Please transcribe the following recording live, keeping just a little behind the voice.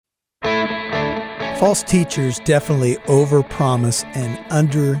False teachers definitely overpromise and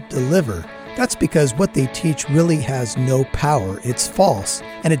underdeliver. That's because what they teach really has no power. It's false,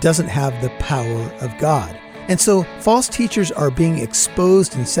 and it doesn't have the power of God. And so false teachers are being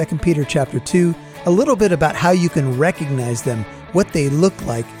exposed in 2 Peter chapter 2, a little bit about how you can recognize them, what they look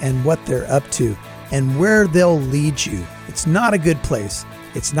like, and what they're up to, and where they'll lead you. It's not a good place.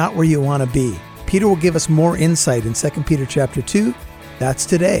 It's not where you want to be. Peter will give us more insight in 2 Peter chapter 2. That's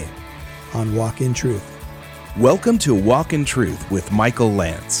today on Walk in Truth. Welcome to Walk in Truth with Michael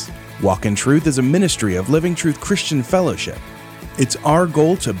Lance. Walk in Truth is a ministry of Living Truth Christian Fellowship. It's our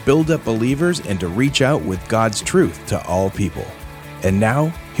goal to build up believers and to reach out with God's truth to all people. And now,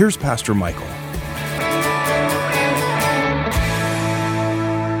 here's Pastor Michael.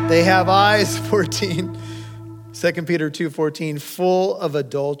 They have eyes, 14, 2 Peter 2:14, full of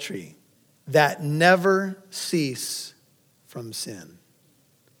adultery that never cease from sin.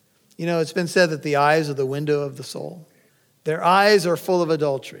 You know, it's been said that the eyes are the window of the soul. Their eyes are full of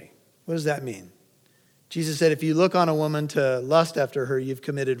adultery. What does that mean? Jesus said, if you look on a woman to lust after her, you've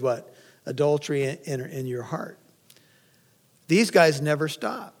committed what? Adultery in your heart. These guys never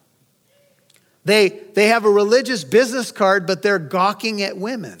stop. They have a religious business card, but they're gawking at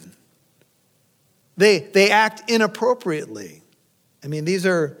women. They act inappropriately. I mean, these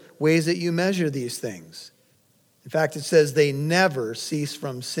are ways that you measure these things. In fact, it says they never cease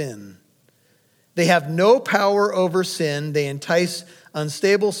from sin. They have no power over sin. They entice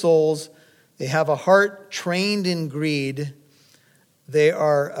unstable souls. They have a heart trained in greed. They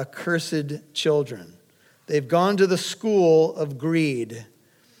are accursed children. They've gone to the school of greed,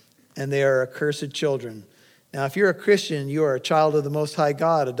 and they are accursed children. Now, if you're a Christian, you are a child of the Most High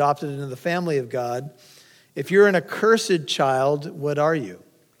God, adopted into the family of God. If you're an accursed child, what are you?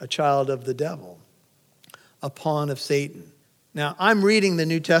 A child of the devil, a pawn of Satan. Now, I'm reading the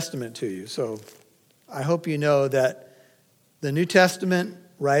New Testament to you, so I hope you know that the New Testament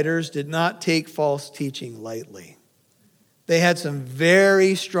writers did not take false teaching lightly. They had some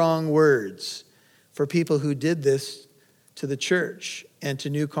very strong words for people who did this to the church and to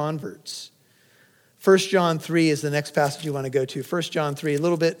new converts. 1 John 3 is the next passage you want to go to. 1 John 3, a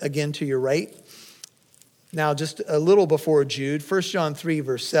little bit again to your right. Now, just a little before Jude, 1 John 3,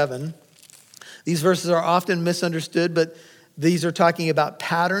 verse 7. These verses are often misunderstood, but these are talking about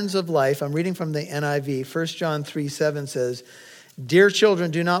patterns of life. I'm reading from the NIV. 1 John 3, 7 says, "Dear children,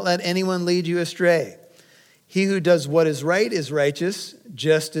 do not let anyone lead you astray. He who does what is right is righteous,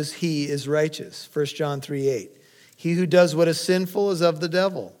 just as he is righteous." 1 John 3, 8. "He who does what is sinful is of the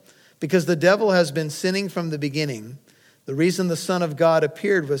devil, because the devil has been sinning from the beginning. The reason the Son of God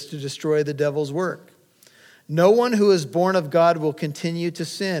appeared was to destroy the devil's work. No one who is born of God will continue to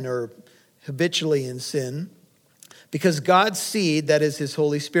sin or habitually in sin, because God's seed, that is his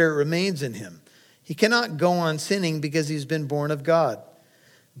Holy Spirit, remains in him. He cannot go on sinning because he's been born of God.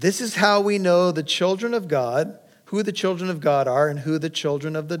 This is how we know the children of God, who the children of God are and who the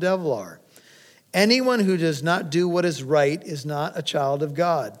children of the devil are. Anyone who does not do what is right is not a child of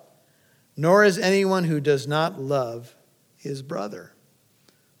God, nor is anyone who does not love his brother."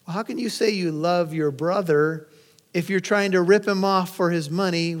 Well, how can you say you love your brother if you're trying to rip him off for his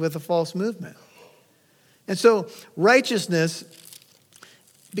money with a false movement? And so righteousness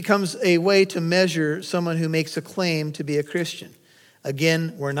becomes a way to measure someone who makes a claim to be a Christian.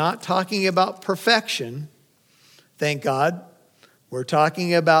 Again, we're not talking about perfection, thank God. We're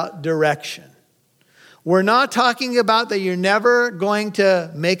talking about direction. We're not talking about that you're never going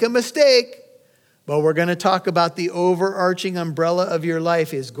to make a mistake, but we're going to talk about the overarching umbrella of your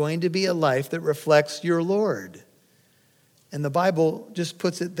life is going to be a life that reflects your Lord. And the Bible just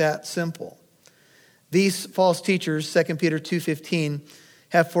puts it that simple. These false teachers, 2 Peter 2:15,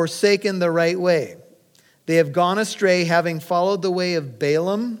 have forsaken the right way. They have gone astray, having followed the way of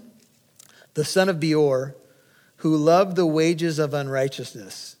Balaam, the son of Beor, who loved the wages of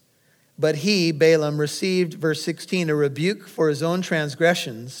unrighteousness. But he, Balaam, received, verse 16, a rebuke for his own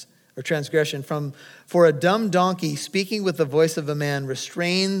transgression for a dumb donkey speaking with the voice of a man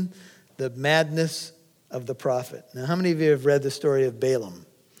restrained the madness of the prophet. Now, how many of you have read the story of Balaam?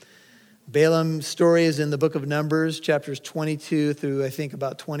 Balaam's story is in the book of Numbers, chapters 22 through, I think,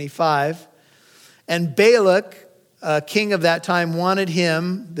 about 25. And Balak, king of that time, wanted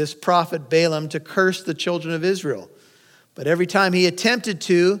him, this prophet Balaam, to curse the children of Israel. But every time he attempted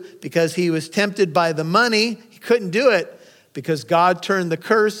to, because he was tempted by the money, he couldn't do it because God turned the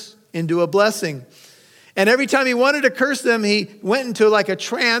curse into a blessing. And every time he wanted to curse them, he went into like a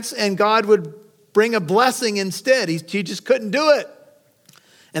trance and God would bring a blessing instead. He just couldn't do it.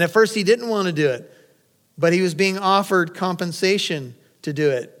 And at first he didn't want to do it, but he was being offered compensation to do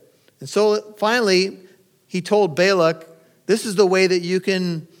it. And so finally, he told Balak, this is the way that you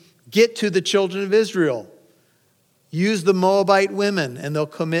can get to the children of Israel. Use the Moabite women, and they'll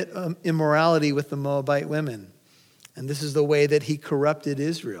commit immorality with the Moabite women. And this is the way that he corrupted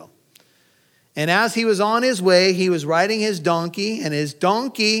Israel. And as he was on his way, he was riding his donkey, and his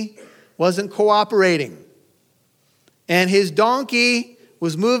donkey wasn't cooperating. And his donkey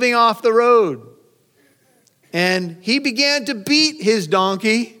was moving off the road. And he began to beat his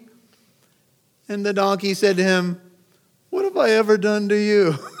donkey. And the donkey said to him, what have I ever done to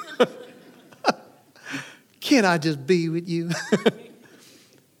you? Can't I just be with you?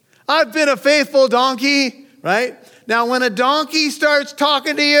 I've been a faithful donkey, right? Now, when a donkey starts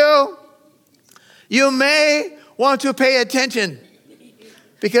talking to you, you may want to pay attention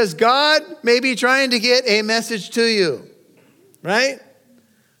because God may be trying to get a message to you, right?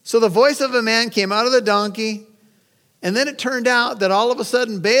 So the voice of a man came out of the donkey, and then it turned out that all of a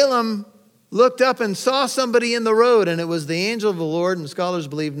sudden Balaam looked up and saw somebody in the road, and it was the angel of the Lord, and scholars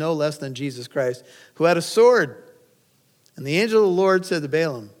believe no less than Jesus Christ, who had a sword. And the angel of the Lord said to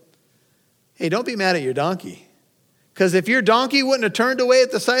Balaam, hey, don't be mad at your donkey, because if your donkey wouldn't have turned away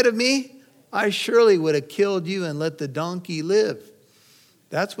at the sight of me, I surely would have killed you and let the donkey live.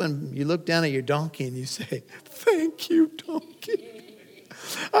 That's when you look down at your donkey and you say, thank you, donkey.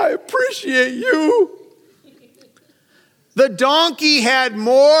 I appreciate you. The donkey had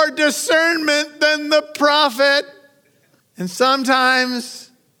more discernment than the prophet. And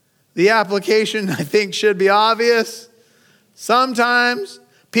sometimes the application, I think, should be obvious. Sometimes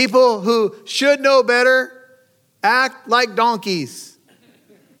people who should know better act like donkeys.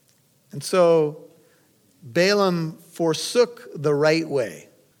 And so Balaam forsook the right way.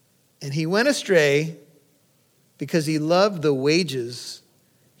 And he went astray because he loved the wages.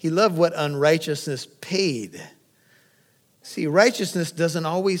 He loved what unrighteousness paid. See, righteousness doesn't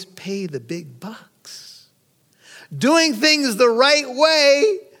always pay the big bucks. Doing things the right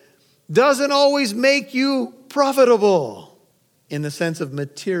way doesn't always make you profitable in the sense of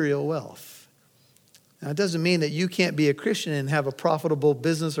material wealth. Now, it doesn't mean that you can't be a Christian and have a profitable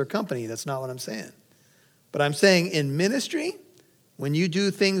business or company. That's not what I'm saying. But I'm saying in ministry, when you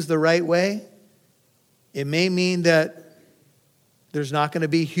do things the right way, it may mean that there's not going to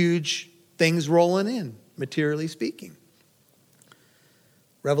be huge things rolling in, materially speaking.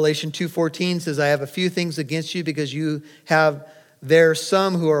 Revelation 2:14 says, I have a few things against you because you have there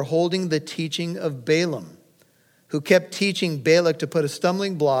some who are holding the teaching of Balaam, who kept teaching Balak to put a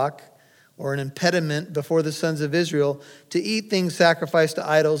stumbling block or an impediment before the sons of Israel to eat things sacrificed to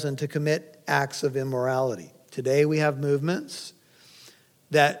idols and to commit acts of immorality. Today we have movements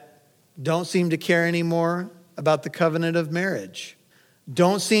that don't seem to care anymore about the covenant of marriage,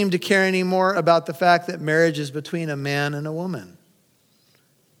 don't seem to care anymore about the fact that marriage is between a man and a woman.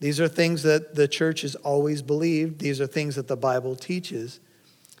 These are things that the church has always believed. These are things that the Bible teaches.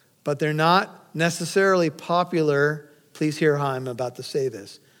 But they're not necessarily popular, please hear how I'm about to say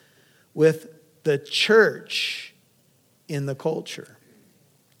this, with the church in the culture.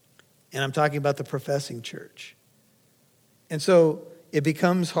 And I'm talking about the professing church. And so it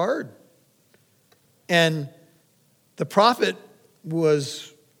becomes hard. And the prophet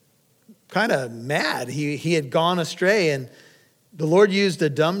was kind of mad. He had gone astray, and the Lord used a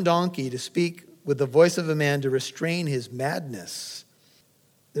dumb donkey to speak with the voice of a man to restrain his madness.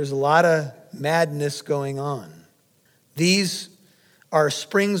 There's a lot of madness going on. These are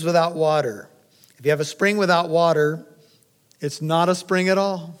springs without water. If you have a spring without water, it's not a spring at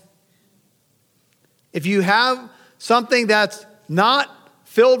all. If you have something that's not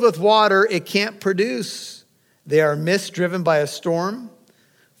filled with water, it can't produce. They are mist driven by a storm,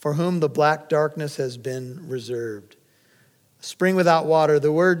 for whom the black darkness has been reserved. Spring without water.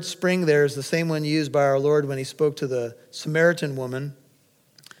 The word spring there is the same one used by our Lord when he spoke to the Samaritan woman.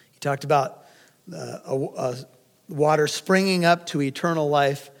 He talked about water springing up to eternal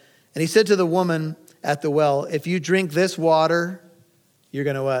life. And he said to the woman at the well, if you drink this water, you're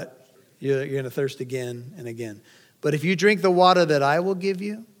going to what? You're going to thirst again and again. But if you drink the water that I will give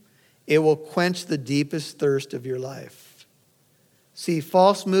you, it will quench the deepest thirst of your life. See,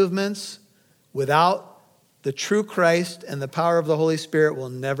 false movements without the true Christ and the power of the Holy Spirit will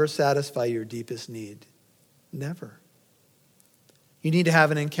never satisfy your deepest need. Never. You need to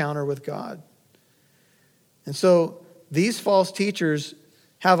have an encounter with God. And so these false teachers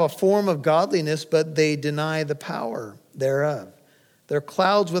have a form of godliness, but they deny the power thereof. They're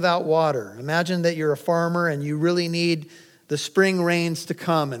clouds without water. Imagine that you're a farmer and you really need the spring rains to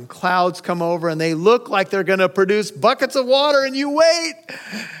come, and clouds come over and they look like they're going to produce buckets of water, and you wait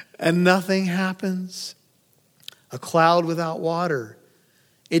and nothing happens. A cloud without water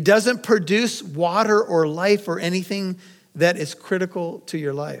It doesn't produce water or life or anything that is critical to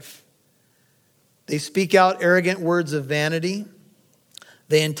your life. They speak out arrogant words of vanity.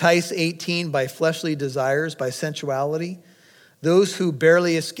 They entice 18 by fleshly desires, by sensuality. Those who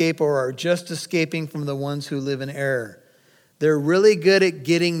barely escape or are just escaping from the ones who live in error. They're really good at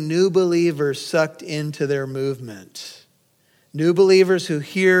getting new believers sucked into their movement. New believers who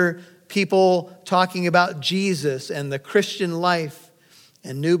hear people talking about Jesus and the Christian life.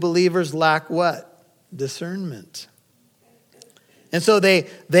 And new believers lack what? Discernment. And so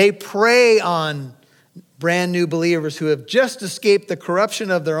they prey on brand new believers who have just escaped the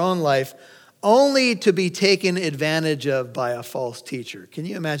corruption of their own life, only to be taken advantage of by a false teacher. Can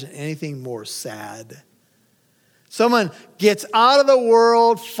you imagine anything more sad? Someone gets out of the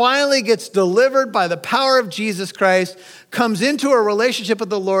world, finally gets delivered by the power of Jesus Christ, comes into a relationship with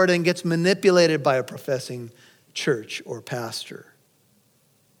the Lord, and gets manipulated by a professing church or pastor.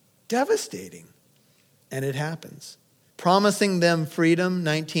 Devastating. And it happens. Promising them freedom,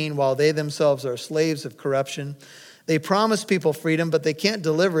 19, while they themselves are slaves of corruption. They promise people freedom, but they can't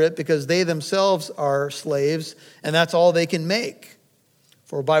deliver it because they themselves are slaves, and that's all they can make.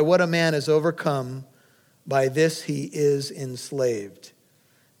 For by what a man is overcome, by this he is enslaved.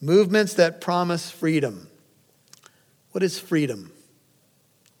 Movements that promise freedom. What is freedom?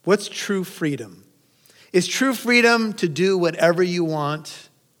 What's true freedom? Is true freedom to do whatever you want,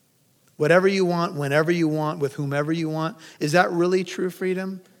 whenever you want, with whomever you want? Is that really true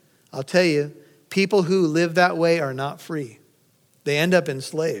freedom? I'll tell you, people who live that way are not free. They end up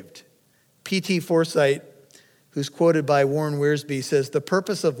enslaved. P.T. Forsyth, who's quoted by Warren Wiersbe, says, "The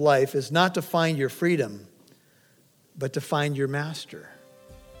purpose of life is not to find your freedom, but to find your master."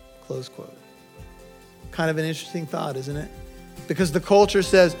 Close quote. Kind of an interesting thought, isn't it? Because the culture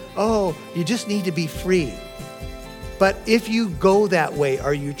says, oh, you just need to be free. But if you go that way,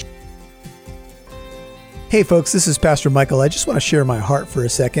 are you... Hey folks, this is Pastor Michael. I just want to share my heart for a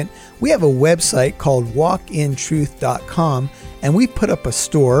second. We have a website called walkintruth.com, and we put up a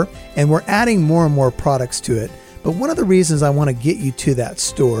store, and we're adding more and more products to it. But one of the reasons I want to get you to that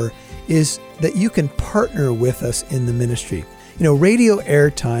store is that you can partner with us in the ministry. You know, radio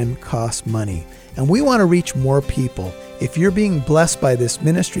airtime costs money, and we want to reach more people. If you're being blessed by this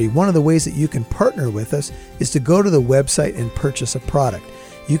ministry, one of the ways that you can partner with us is to go to the website and purchase a product.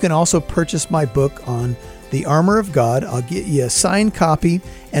 You can also purchase my book on the armor of God. I'll get you a signed copy,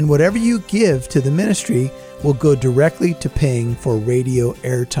 and whatever you give to the ministry will go directly to paying for radio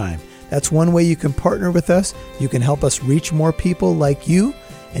airtime. That's one way you can partner with us. You can help us reach more people like you,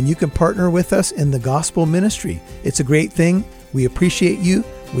 and you can partner with us in the gospel ministry. It's a great thing. We appreciate you.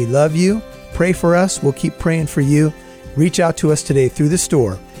 We love you. Pray for us. We'll keep praying for you. Reach out to us today through the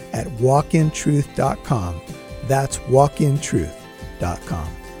store at walkintruth.com. That's walkintruth.com.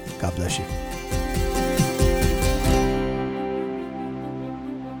 God bless you.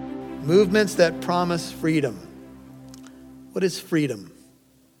 Movements that promise freedom. What is freedom?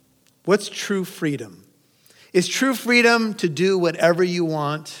 What's true freedom? Is true freedom to do whatever you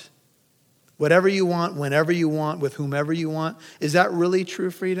want, whenever you want, with whomever you want? Is that really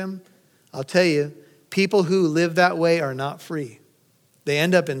true freedom? I'll tell you, people who live that way are not free. They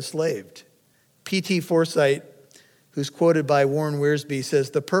end up enslaved. P.T. Forsyth, who's quoted by Warren Wiersbe,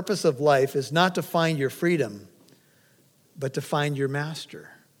 says, "The purpose of life is not to find your freedom, but to find your master."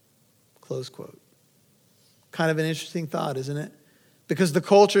 Close quote. Kind of an interesting thought, isn't it? Because the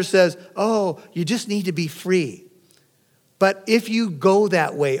culture says, oh, you just need to be free. But if you go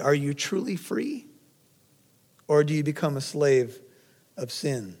that way, are you truly free? Or do you become a slave of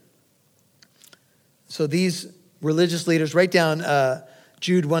sin? So these religious leaders, write down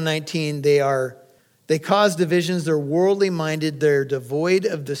Jude 1:19, they cause divisions, they're worldly minded, they're devoid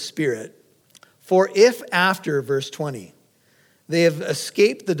of the Spirit. For if after, verse 20, they have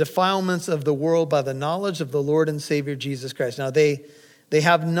escaped the defilements of the world by the knowledge of the Lord and Savior Jesus Christ. Now they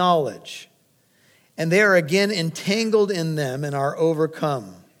have knowledge, and they are again entangled in them and are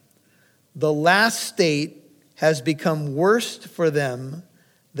overcome. The last state has become worse for them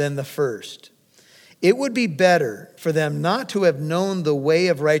than the first. It would be better for them not to have known the way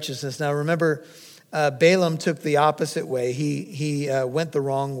of righteousness. Now remember, Balaam took the opposite way. He went the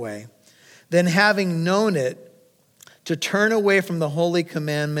wrong way. Than having known it, to turn away from the holy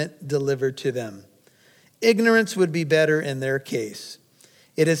commandment delivered to them. Ignorance would be better in their case.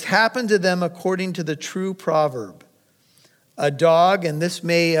 It has happened to them according to the true proverb. A dog, and this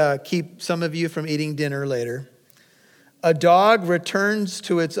may keep some of you from eating dinner later, a dog returns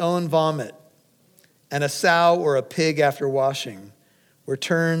to its own vomit, and a sow or a pig after washing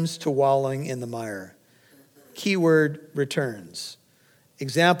returns to wallowing in the mire. Keyword, returns.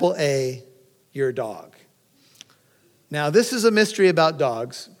 Example A, your dog. Now, this is a mystery about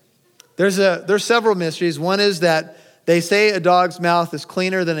dogs. There's several mysteries. One is that they say a dog's mouth is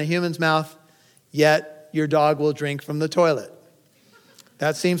cleaner than a human's mouth, yet your dog will drink from the toilet.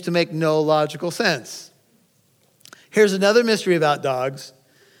 That seems to make no logical sense. Here's another mystery about dogs.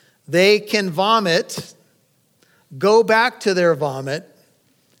 They can vomit, go back to their vomit,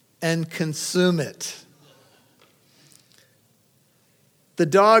 and consume it. The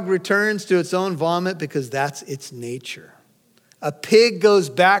dog returns to its own vomit because that's its nature. A pig goes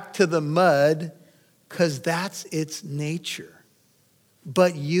back to the mud because that's its nature.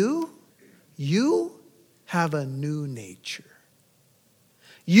 But you have a new nature.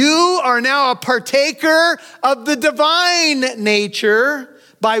 You are now a partaker of the divine nature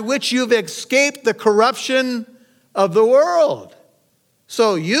by which you've escaped the corruption of the world.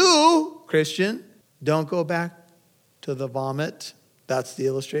 So you, Christian, don't go back to the vomit. That's the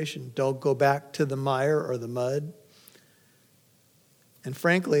illustration. Don't go back to the mire or the mud. And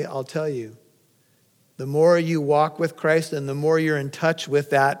frankly, I'll tell you, the more you walk with Christ and the more you're in touch with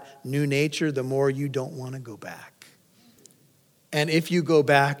that new nature, the more you don't want to go back. And if you go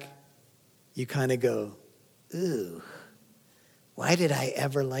back, you kind of go, ooh, why did I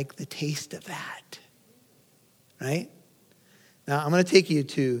ever like the taste of that? Right? Now, I'm going to take you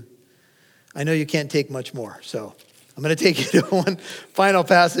to, I know you can't take much more, so I'm going to take you to one final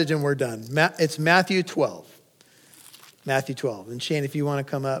passage and we're done. It's Matthew 12. Matthew 12. And Shane, if you want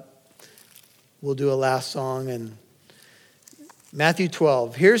to come up, we'll do a last song. And Matthew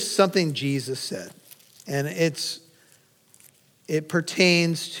 12. Here's something Jesus said. And it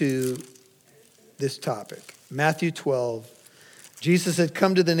pertains to this topic. Matthew 12. Jesus had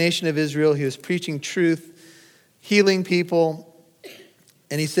come to the nation of Israel. He was preaching truth, healing people.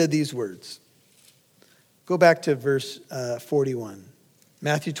 And he said these words. Go back to verse 41.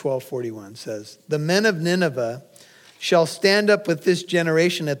 Matthew 12:41 says, "The men of Nineveh shall stand up with this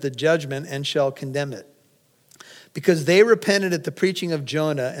generation at the judgment and shall condemn it. Because they repented at the preaching of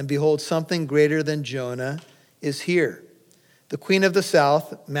Jonah, and behold, something greater than Jonah is here. The queen of the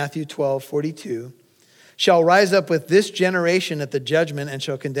south," Matthew 12:42, "shall rise up with this generation at the judgment and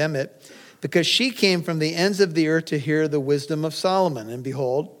shall condemn it, because she came from the ends of the earth to hear the wisdom of Solomon. And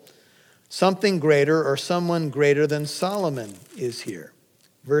behold, something greater or someone greater than Solomon is here."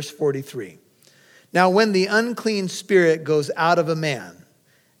 Verse 43. "Now when the unclean spirit goes out of a man,"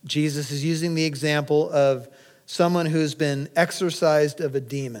 Jesus is using the example of someone who's been exorcised of a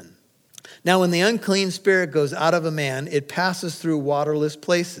demon. "Now when the unclean spirit goes out of a man, it passes through waterless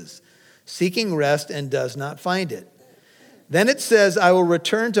places, seeking rest and does not find it. Then it says, 'I will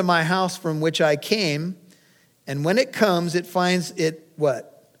return to my house from which I came.' And when it comes, it finds it," what?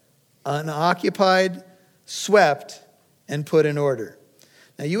 "Unoccupied, swept, and put in order."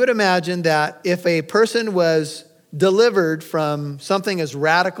 Now you would imagine that if a person was delivered from something as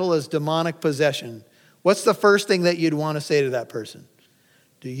radical as demonic possession, what's the first thing that you'd want to say to that person?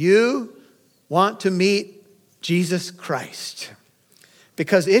 Do you want to meet Jesus Christ?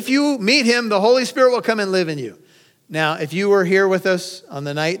 Because if you meet him, the Holy Spirit will come and live in you. Now, if you were here with us on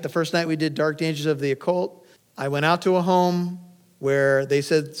the first night we did Dark Dangers of the Occult, I went out to a home where they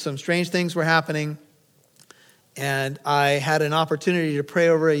said some strange things were happening. And I had an opportunity to pray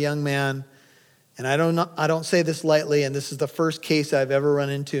over a young man. And I don't say this lightly, and this is the first case I've ever run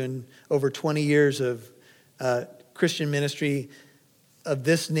into in over 20 years of Christian ministry of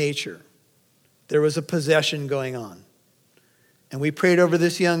this nature. There was a possession going on. And we prayed over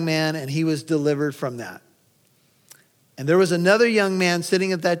this young man, and he was delivered from that. And there was another young man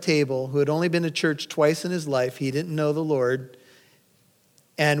sitting at that table who had only been to church twice in his life. He didn't know the Lord.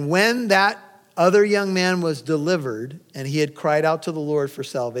 And when that other young man was delivered, and he had cried out to the Lord for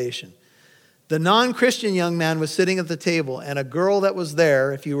salvation, the non-Christian young man was sitting at the table, and a girl that was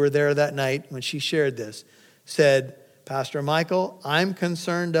there, if you were there that night when she shared this, said, "Pastor Michael, I'm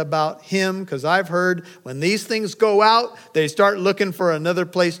concerned about him because I've heard when these things go out, they start looking for another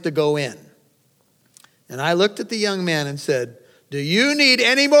place to go in." And I looked at the young man and said, "Do you need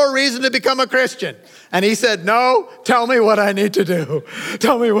any more reason to become a Christian?" And he said, "No, tell me what I need to do.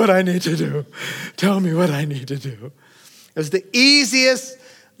 Tell me what I need to do. Tell me what I need to do." It was the easiest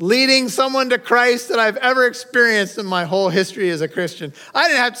leading someone to Christ that I've ever experienced in my whole history as a Christian. I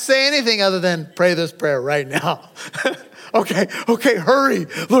didn't have to say anything other than pray this prayer right now. Okay, hurry.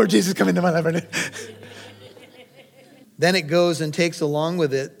 Lord Jesus, come into my life. Then it goes and takes along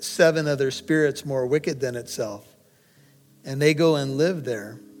with it 7 other spirits more wicked than itself. And they go and live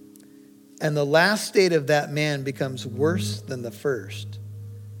there. And the last state of that man becomes worse than the first.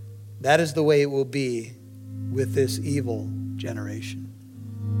 That is the way it will be with this evil generation.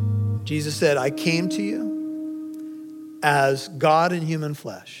 Jesus said, I came to you as God in human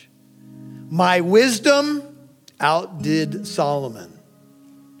flesh. My wisdom outdid Solomon.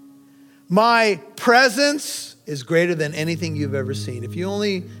 My presence is greater than anything you've ever seen. If you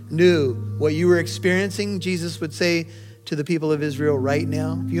only knew what you were experiencing, Jesus would say to the people of Israel right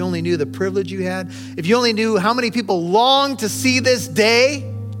now, if you only knew the privilege you had, if you only knew how many people long to see this day,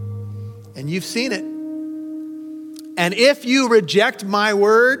 and you've seen it. And if you reject my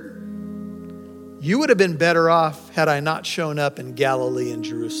word, you would have been better off had I not shown up in Galilee and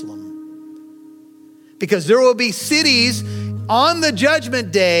Jerusalem. Because there will be cities on the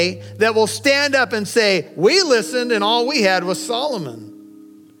judgment day that will stand up and say, we listened and all we had was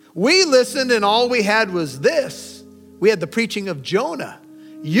Solomon. We listened and all we had was this. We had the preaching of Jonah.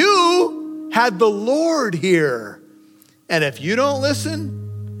 You had the Lord here. And if you don't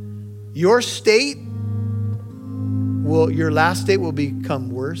listen, your last state will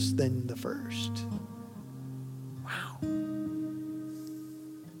become worse than the first. Wow.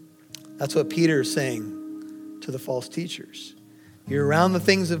 That's what Peter is saying to the false teachers. You're around the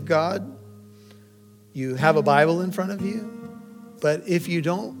things of God. You have a Bible in front of you. But if you're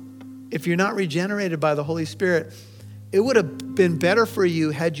not regenerated by the Holy Spirit, it would have been better for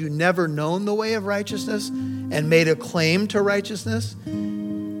you had you never known the way of righteousness and made a claim to righteousness.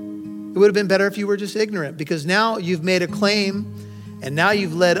 It would have been better if you were just ignorant, because now you've made a claim and now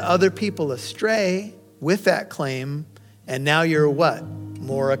you've led other people astray with that claim. And now you're what?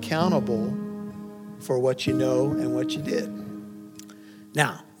 More accountable for what you know and what you did.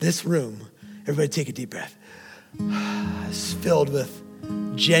 Now, this room, everybody take a deep breath, is filled with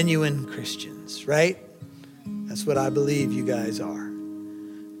genuine Christians, right? That's what I believe you guys are.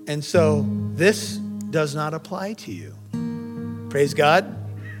 And so this does not apply to you. Praise God.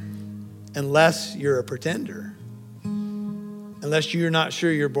 Unless you're a pretender. Unless you're not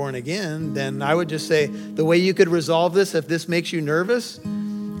sure you're born again, then I would just say the way you could resolve this, if this makes you nervous,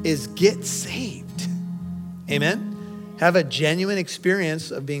 is get saved. Amen? Have a genuine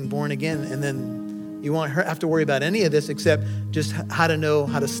experience of being born again, and then you won't have to worry about any of this except just how to know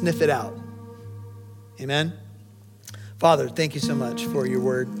how to sniff it out. Amen? Father, thank you so much for your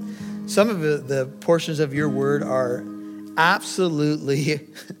word. Some of the portions of your word are absolutely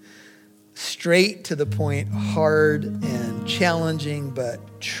straight to the point, hard and challenging,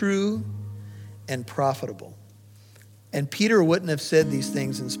 but true and profitable. And Peter wouldn't have said these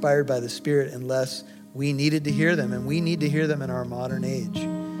things inspired by the Spirit unless we needed to hear them, and we need to hear them in our modern age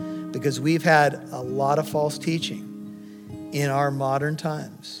because we've had a lot of false teaching in our modern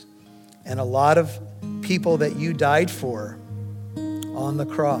times, and a lot of people that you died for on the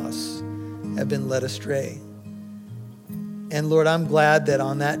cross have been led astray. And Lord, I'm glad that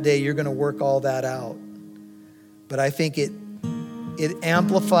on that day you're going to work all that out. But I think it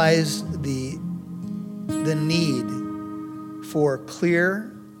amplifies the need for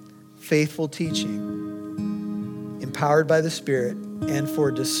clear, faithful teaching, empowered by the Spirit, and for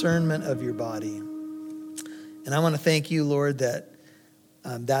discernment of your body. And I want to thank you, Lord, that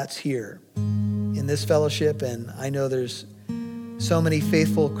that's here in this fellowship. And I know there's so many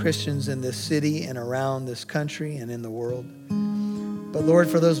faithful Christians in this city and around this country and in the world. But Lord,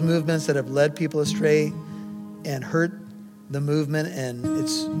 for those movements that have led people astray and hurt the movement and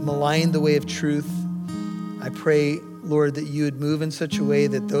it's maligned the way of truth, I pray, Lord, that you would move in such a way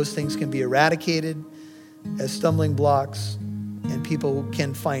that those things can be eradicated as stumbling blocks and people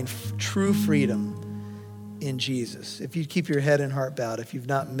can find true freedom in Jesus. If you keep your head and heart bowed, if you've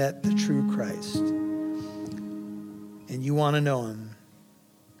not met the true Christ and you want to know him,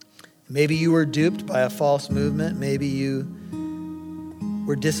 maybe you were duped by a false movement, maybe you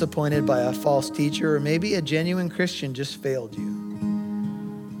were disappointed by a false teacher, or maybe a genuine Christian just failed you.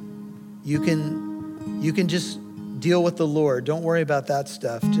 You can just deal with the Lord. Don't worry about that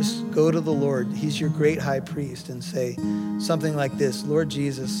stuff. Just go to the Lord. He's your great high priest, and say something like this: Lord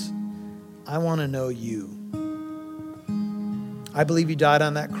Jesus, I want to know you. I believe you died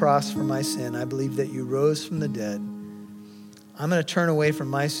on that cross for my sin. I believe that you rose from the dead. I'm going to turn away from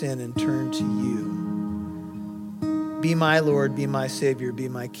my sin and turn to you. Be my Lord, be my Savior, be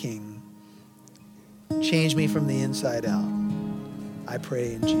my King. Change me from the inside out. I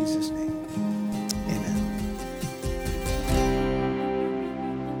pray in Jesus' name. Amen.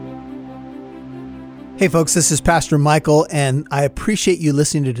 Hey folks, this is Pastor Michael, and I appreciate you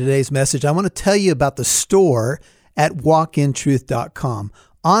listening to today's message. I want to tell you about the store at walkintruth.com.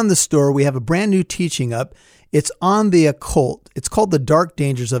 On the store, we have a brand new teaching up. It's on the occult. It's called The Dark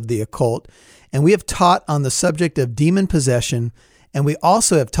Dangers of the Occult. And we have taught on the subject of demon possession And we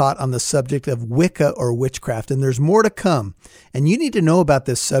also have taught on the subject of Wicca or witchcraft, and there's more to come. And you need to know about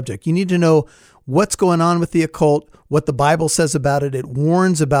this subject. You need to know what's going on with the occult, what the Bible says about it. It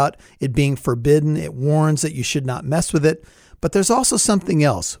warns about it being forbidden. It warns that you should not mess with it. But there's also something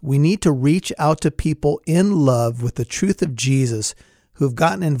else. We need to reach out to people in love with the truth of Jesus who've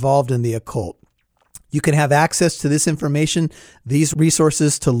gotten involved in the occult. You can have access to this information, these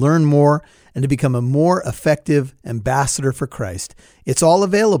resources to learn more and to become a more effective ambassador for Christ. It's all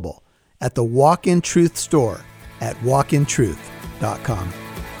available at the Walk in Truth store at walkintruth.com.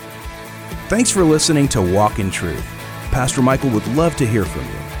 Thanks for listening to Walk in Truth. Pastor Michael would love to hear from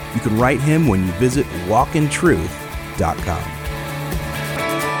you. You can write him when you visit walkintruth.com.